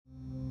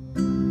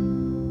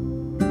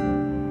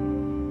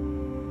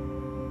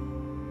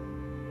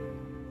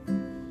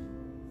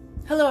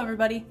Hello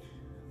everybody,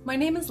 my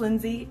name is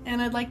Lindsay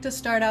and I'd like to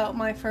start out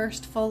my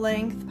first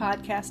full-length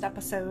podcast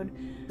episode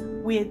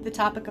with the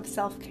topic of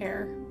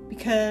self-care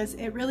because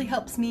it really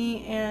helps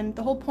me, and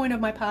the whole point of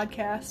my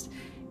podcast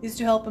is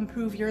to help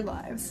improve your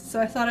lives.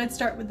 So I thought I'd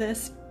start with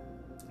this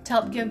to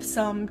help give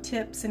some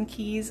tips and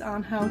keys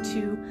on how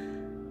to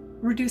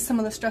reduce some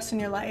of the stress in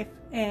your life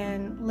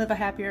and live a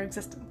happier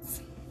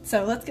existence.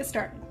 So let's get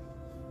started.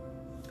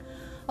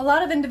 A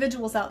lot of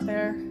individuals out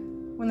there,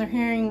 when they're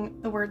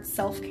hearing the word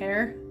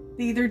self-care,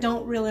 they either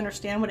don't really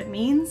understand what it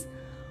means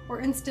or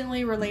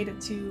instantly relate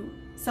it to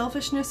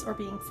selfishness or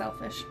being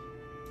selfish.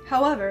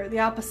 However, the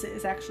opposite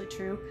is actually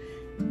true,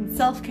 and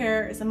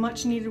self-care is a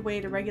much needed way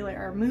to regulate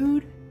our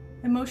mood,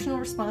 emotional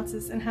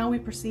responses, and how we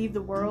perceive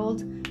the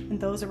world and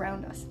those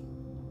around us.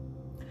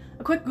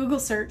 A quick Google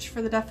search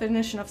for the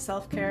definition of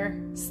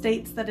self-care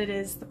states that it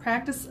is the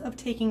practice of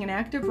taking an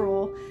active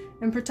role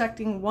in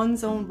protecting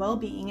one's own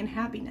well-being and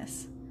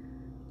happiness,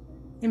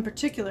 in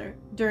particular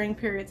during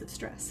periods of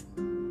stress.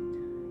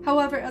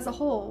 However, as a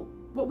whole,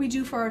 what we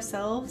do for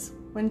ourselves,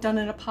 when done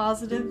in a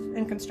positive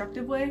and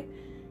constructive way,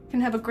 can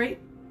have great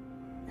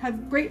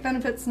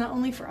benefits not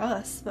only for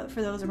us, but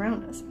for those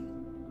around us.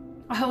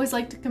 I always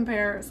like to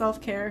compare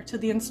self-care to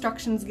the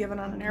instructions given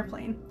on an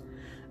airplane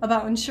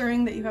about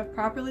ensuring that you have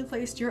properly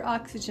placed your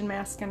oxygen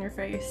mask on your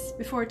face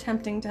before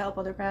attempting to help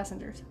other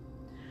passengers.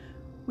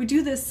 We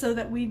do this so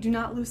that we do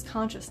not lose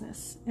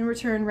consciousness, in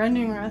return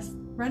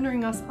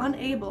rendering us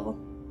unable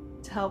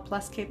to help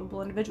less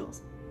capable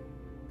individuals.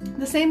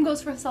 The same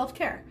goes for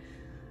self-care.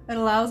 It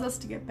allows us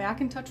to get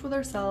back in touch with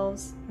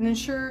ourselves and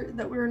ensure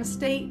that we're in a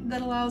state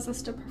that allows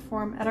us to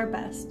perform at our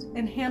best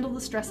and handle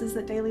the stresses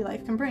that daily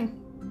life can bring.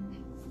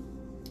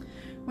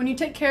 When you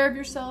take care of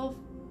yourself,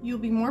 you'll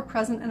be more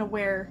present and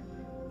aware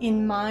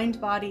in mind,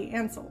 body,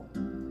 and soul.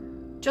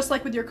 Just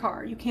like with your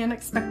car, you can't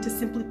expect to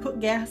simply put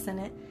gas in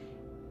it,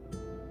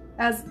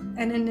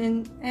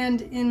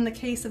 and in the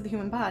case of the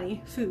human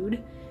body,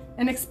 food,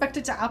 and expect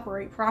it to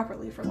operate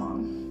properly for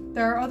long.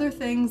 There are other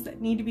things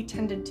that need to be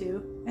tended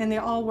to, and they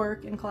all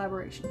work in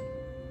collaboration.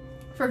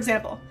 For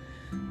example,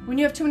 when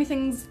you have too many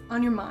things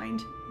on your mind,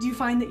 do you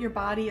find that your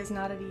body is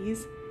not at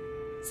ease?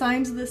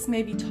 Signs of this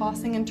may be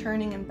tossing and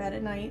turning in bed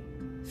at night,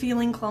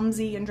 feeling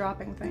clumsy and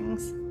dropping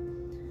things.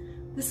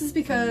 This is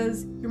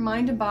because your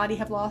mind and body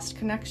have lost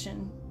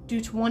connection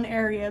due to one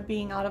area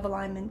being out of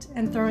alignment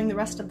and throwing the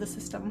rest of the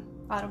system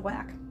out of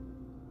whack.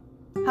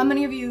 How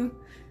many of you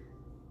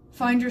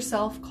find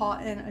yourself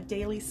caught in a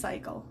daily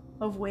cycle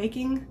of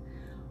waking,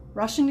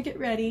 rushing to get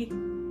ready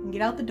and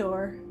get out the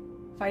door,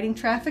 fighting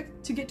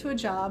traffic to get to a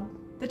job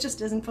that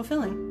just isn't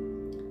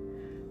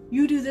fulfilling?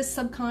 You do this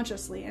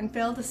subconsciously and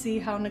fail to see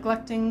how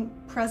neglecting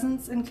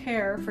presence and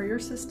care for your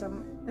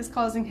system is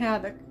causing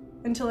havoc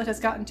until it has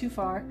gotten too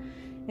far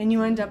and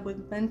you end up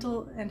with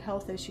mental and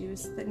health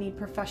issues that need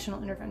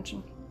professional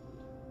intervention.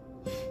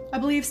 I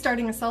believe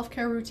starting a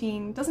self-care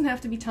routine doesn't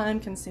have to be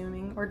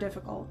time-consuming or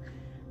difficult,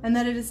 and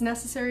that it is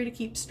necessary to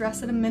keep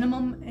stress at a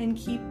minimum and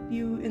keep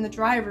you in the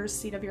driver's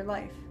seat of your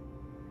life.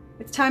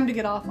 It's time to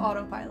get off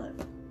autopilot.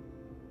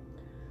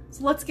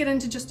 So let's get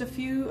into just a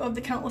few of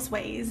the countless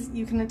ways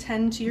you can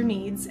attend to your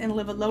needs and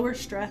live a lower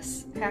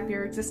stress,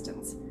 happier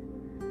existence.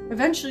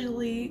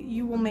 Eventually,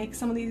 you will make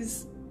some of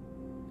these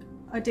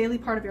a daily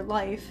part of your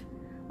life,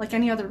 like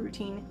any other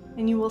routine,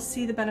 and you will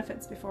see the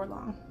benefits before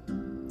long.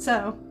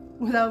 So,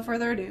 without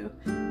further ado,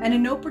 and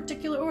in no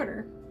particular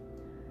order,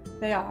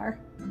 they are: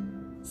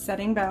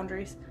 setting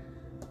boundaries.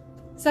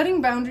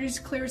 Setting boundaries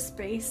clears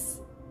space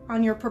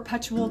on your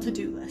perpetual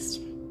to-do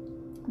list.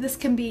 This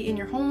can be in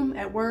your home,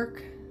 at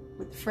work,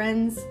 with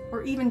friends,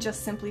 or even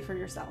just simply for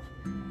yourself.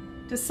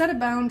 To set a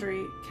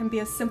boundary can be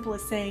as simple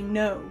as saying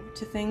no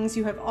to things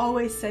you have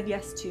always said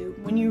yes to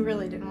when you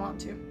really didn't want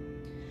to.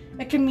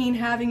 It can mean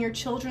having your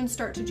children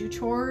start to do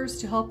chores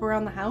to help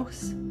around the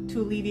house,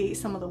 to alleviate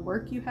some of the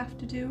work you have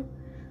to do,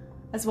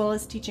 as well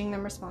as teaching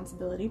them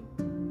responsibility.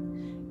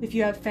 If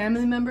you have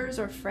family members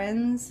or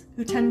friends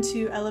who tend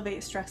to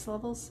elevate stress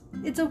levels,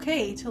 it's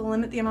okay to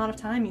limit the amount of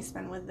time you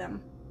spend with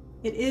them.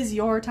 It is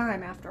your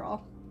time, after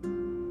all.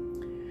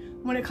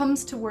 When it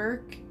comes to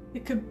work,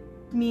 it could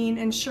mean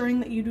ensuring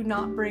that you do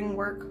not bring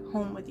work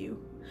home with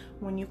you.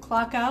 When you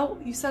clock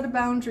out, you set a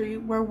boundary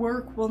where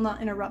work will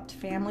not interrupt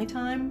family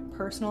time,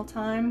 personal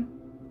time,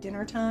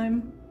 dinner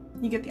time.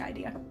 You get the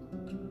idea.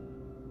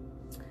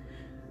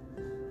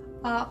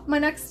 My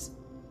next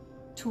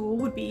tool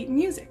would be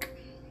music.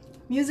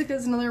 Music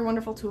is another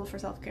wonderful tool for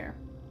self-care.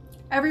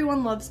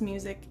 Everyone loves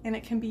music, and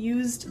it can be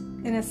used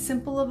in as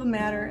simple of a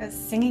matter as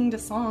singing to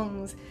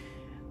songs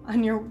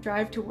on your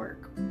drive to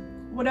work.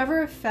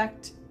 Whatever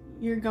effect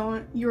you're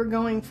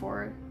going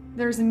for,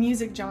 there's a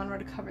music genre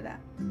to cover that.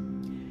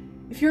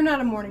 If you're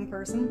not a morning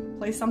person,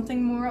 play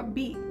something more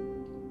upbeat.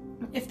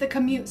 If the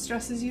commute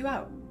stresses you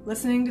out,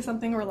 listening to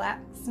something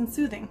relaxed and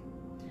soothing.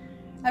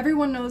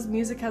 Everyone knows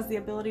music has the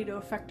ability to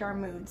affect our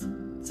moods,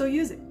 so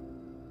use it.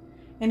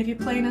 And if you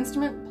play an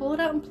instrument, pull it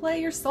out and play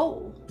your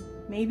soul.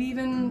 Maybe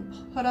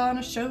even put on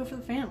a show for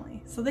the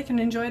family so they can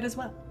enjoy it as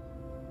well.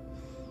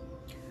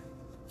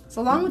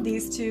 So along with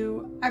these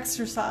two,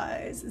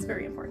 exercise is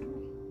very important.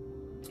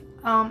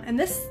 And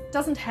this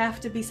doesn't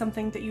have to be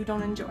something that you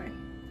don't enjoy.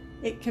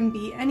 It can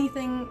be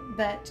anything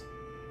that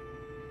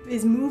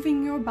is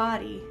moving your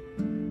body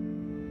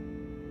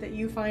that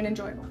you find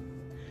enjoyable.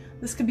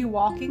 This could be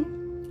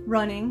walking,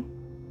 running,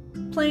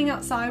 playing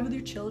outside with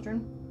your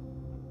children,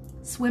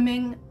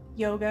 swimming,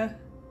 yoga,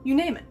 you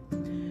name it.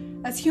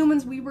 As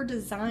humans, we were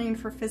designed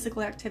for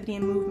physical activity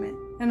and movement,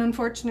 and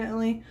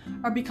unfortunately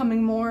are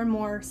becoming more and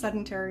more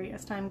sedentary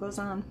as time goes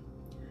on.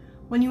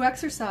 When you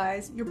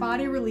exercise, your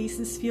body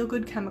releases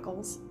feel-good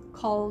chemicals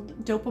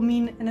called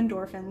dopamine and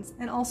endorphins,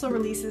 and also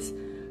releases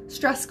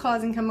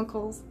stress-causing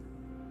chemicals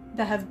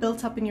that have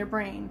built up in your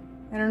brain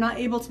and are not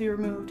able to be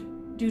removed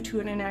due to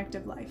an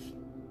inactive life.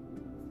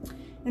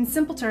 In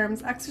simple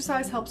terms,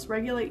 exercise helps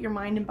regulate your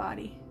mind and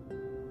body.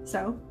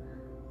 So,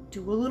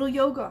 do a little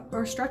yoga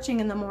or stretching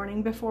in the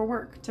morning before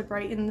work to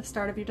brighten the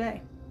start of your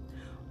day.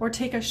 Or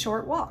take a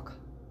short walk,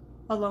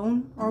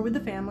 alone or with the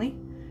family,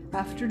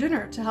 after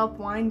dinner to help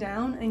wind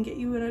down and get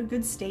you in a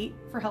good state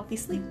for healthy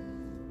sleep.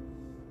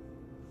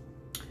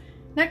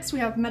 Next, we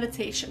have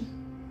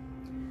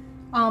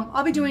meditation.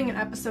 I'll be doing an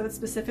episode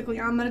specifically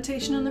on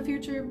meditation in the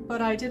future,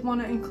 but I did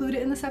want to include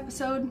it in this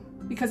episode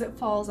because it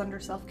falls under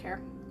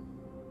self-care.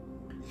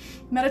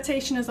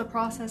 Meditation is a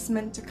process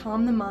meant to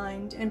calm the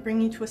mind and bring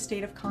you to a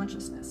state of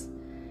consciousness.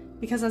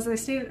 Because as I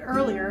stated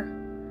earlier,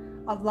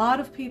 a lot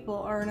of people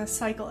are in a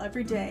cycle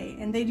every day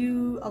and they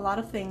do a lot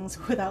of things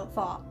without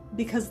thought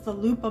because the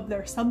loop of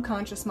their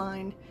subconscious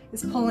mind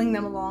is pulling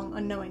them along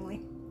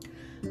unknowingly.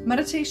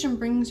 Meditation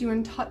brings you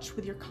in touch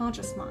with your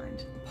conscious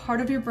mind, the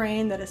part of your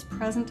brain that is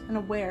present and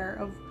aware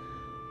of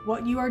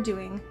what you are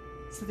doing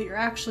so that you're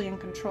actually in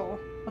control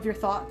of your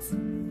thoughts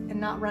and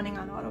not running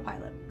on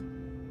autopilot.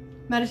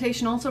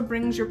 Meditation also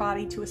brings your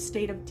body to a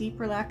state of deep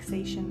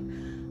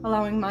relaxation,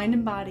 allowing mind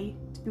and body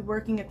to be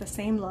working at the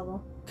same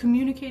level,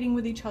 communicating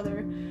with each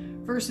other,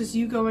 versus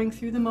you going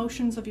through the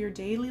motions of your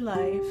daily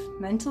life,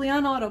 mentally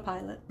on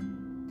autopilot,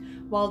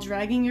 while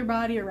dragging your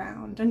body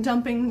around and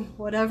dumping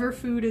whatever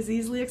food is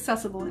easily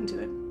accessible into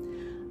it.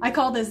 I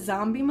call this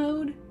zombie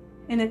mode,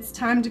 and it's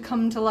time to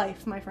come to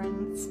life, my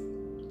friends.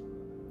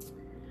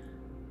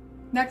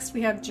 Next,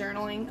 we have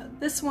journaling.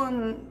 This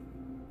one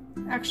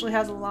actually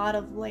has a lot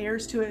of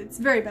layers to it. It's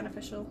very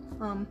beneficial.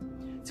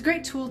 It's a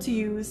great tool to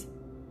use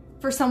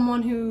for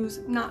someone who's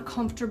not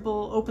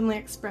comfortable openly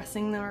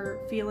expressing their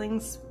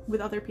feelings with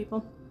other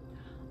people.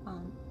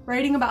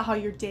 Writing about how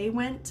your day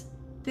went,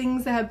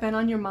 things that have been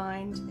on your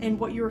mind, and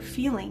what you're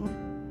feeling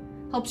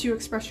helps you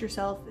express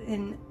yourself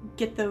and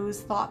get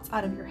those thoughts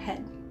out of your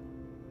head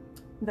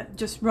that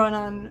just run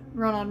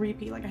on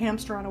repeat like a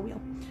hamster on a wheel.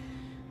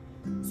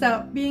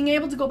 So being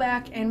able to go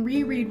back and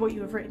reread what you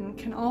have written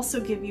can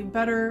also give you a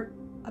better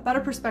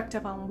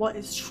perspective on what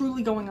is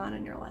truly going on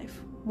in your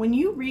life. When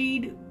you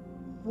read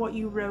what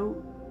you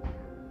wrote,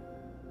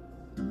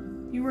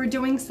 you are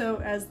doing so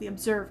as the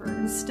observer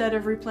instead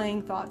of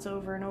replaying thoughts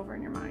over and over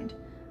in your mind.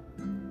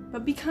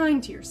 But be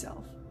kind to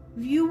yourself.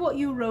 View what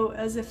you wrote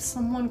as if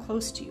someone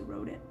close to you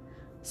wrote it.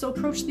 So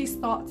approach these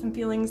thoughts and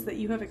feelings that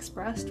you have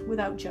expressed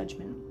without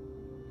judgment,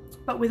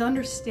 but with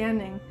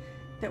understanding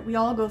that we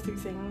all go through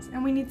things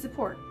and we need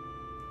support.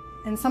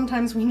 And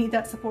sometimes we need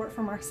that support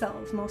from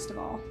ourselves most of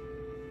all.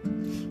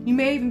 You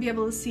may even be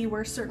able to see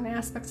where certain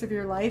aspects of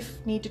your life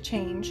need to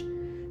change,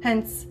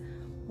 hence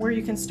where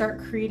you can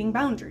start creating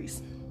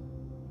boundaries.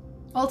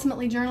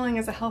 Ultimately, journaling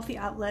is a healthy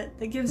outlet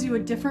that gives you a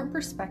different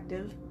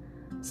perspective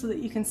so that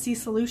you can see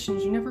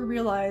solutions you never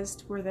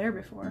realized were there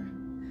before.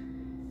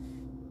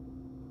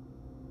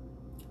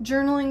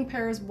 Journaling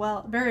pairs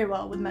very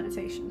well with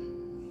meditation.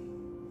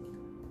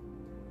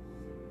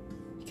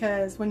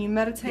 Because when you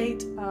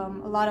meditate,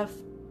 a lot of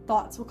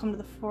thoughts will come to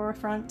the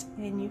forefront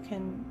and you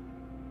can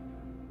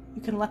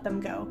let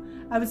them go.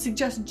 I would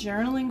suggest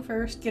journaling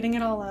first, getting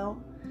it all out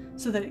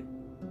so that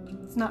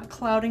it's not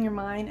clouding your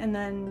mind, and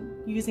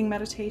then using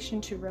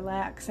meditation to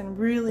relax and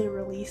really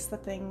release the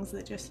things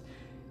that just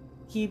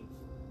keep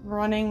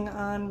running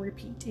on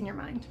repeat in your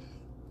mind.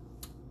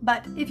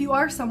 But if you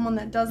are someone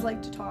that does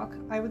like to talk,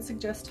 I would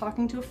suggest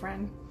talking to a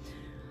friend.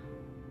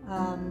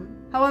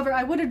 However,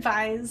 I would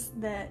advise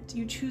that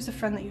you choose a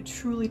friend that you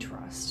truly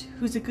trust,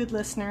 who's a good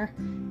listener,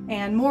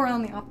 and more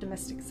on the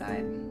optimistic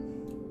side.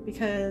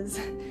 Because,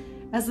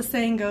 as the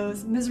saying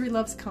goes, misery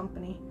loves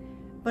company,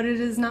 but it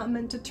is not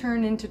meant to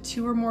turn into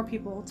two or more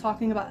people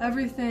talking about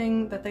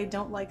everything that they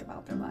don't like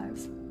about their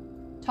lives.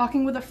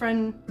 Talking with a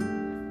friend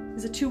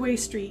is a two-way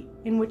street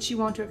in which you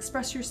want to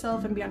express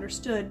yourself and be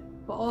understood,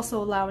 but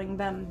also allowing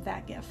them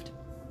that gift.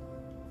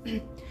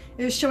 It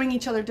is showing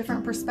each other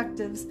different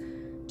perspectives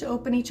to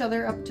open each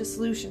other up to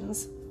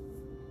solutions,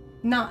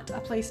 not a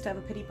place to have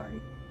a pity party.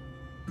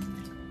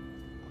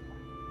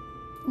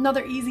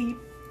 Another easy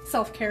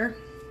self-care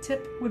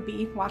tip would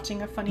be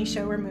watching a funny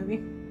show or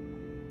movie.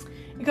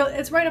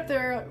 It's right up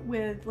there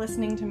with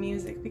listening to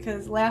music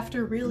because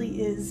laughter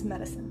really is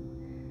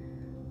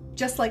medicine.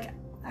 Just like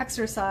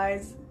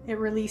exercise, it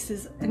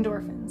releases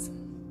endorphins.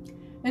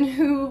 And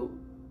who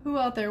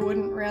out there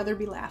wouldn't rather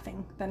be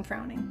laughing than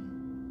frowning?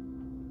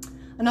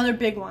 Another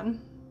big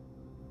one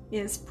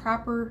is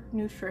proper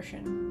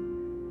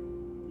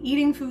nutrition.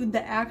 Eating food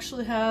that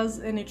actually has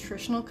a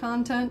nutritional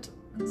content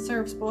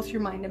serves both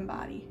your mind and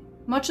body.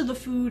 Much of the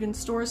food in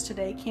stores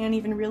today can't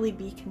even really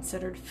be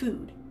considered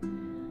food.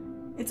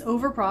 It's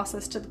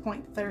overprocessed to the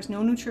point that there's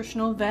no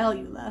nutritional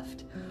value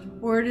left,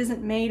 or it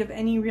isn't made of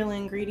any real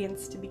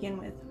ingredients to begin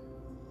with.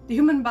 The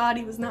human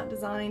body was not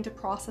designed to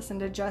process and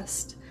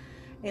digest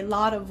a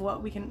lot of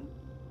what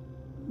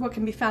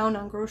can be found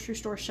on grocery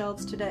store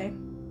shelves today.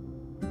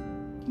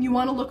 You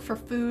want to look for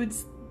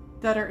foods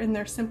that are in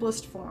their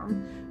simplest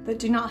form, that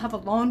do not have a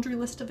laundry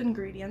list of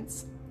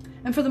ingredients,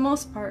 and for the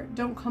most part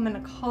don't come in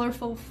a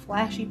colorful,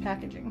 flashy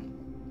packaging.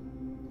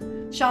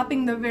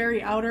 Shopping the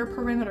very outer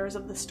perimeters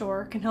of the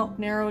store can help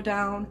narrow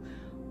down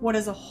what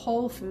is a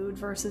whole food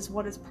versus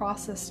what is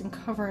processed and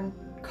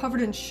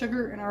covered in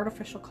sugar and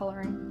artificial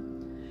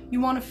coloring. You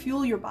want to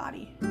fuel your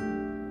body,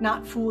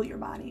 not fool your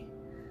body.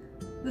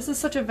 This is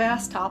such a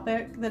vast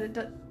topic that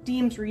it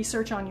deems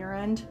research on your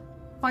end.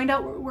 Find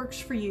out what works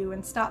for you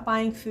and stop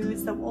buying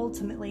foods that will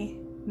ultimately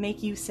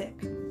make you sick.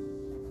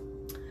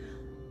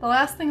 The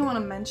last thing I want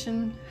to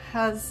mention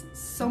has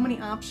so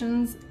many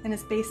options and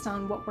is based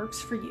on what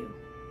works for you,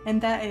 and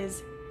that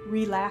is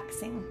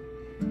relaxing.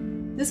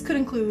 This could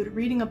include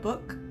reading a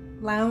book,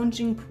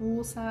 lounging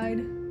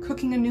poolside,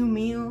 cooking a new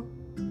meal,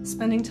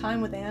 spending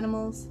time with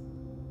animals,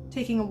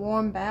 taking a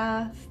warm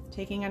bath,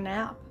 taking a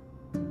nap,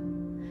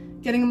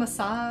 getting a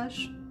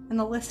massage, and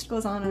the list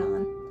goes on and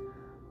on.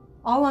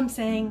 All I'm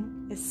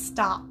saying is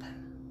stop.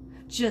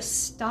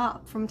 Just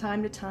stop from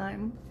time to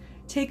time.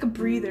 Take a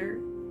breather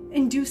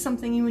and do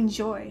something you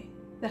enjoy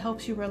that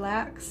helps you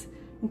relax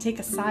and take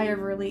a sigh of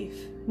relief,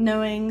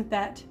 knowing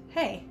that,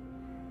 hey,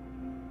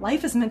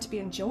 life is meant to be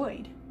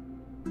enjoyed.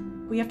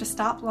 We have to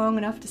stop long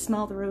enough to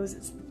smell the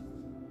roses.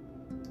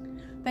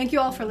 Thank you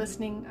all for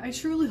listening. I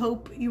truly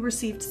hope you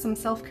received some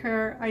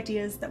self-care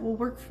ideas that will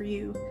work for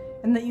you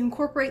and that you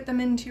incorporate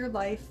them into your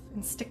life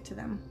and stick to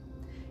them.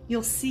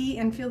 You'll see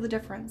and feel the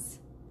difference,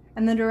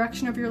 and the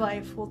direction of your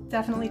life will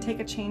definitely take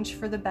a change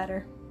for the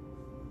better.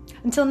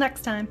 Until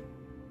next time.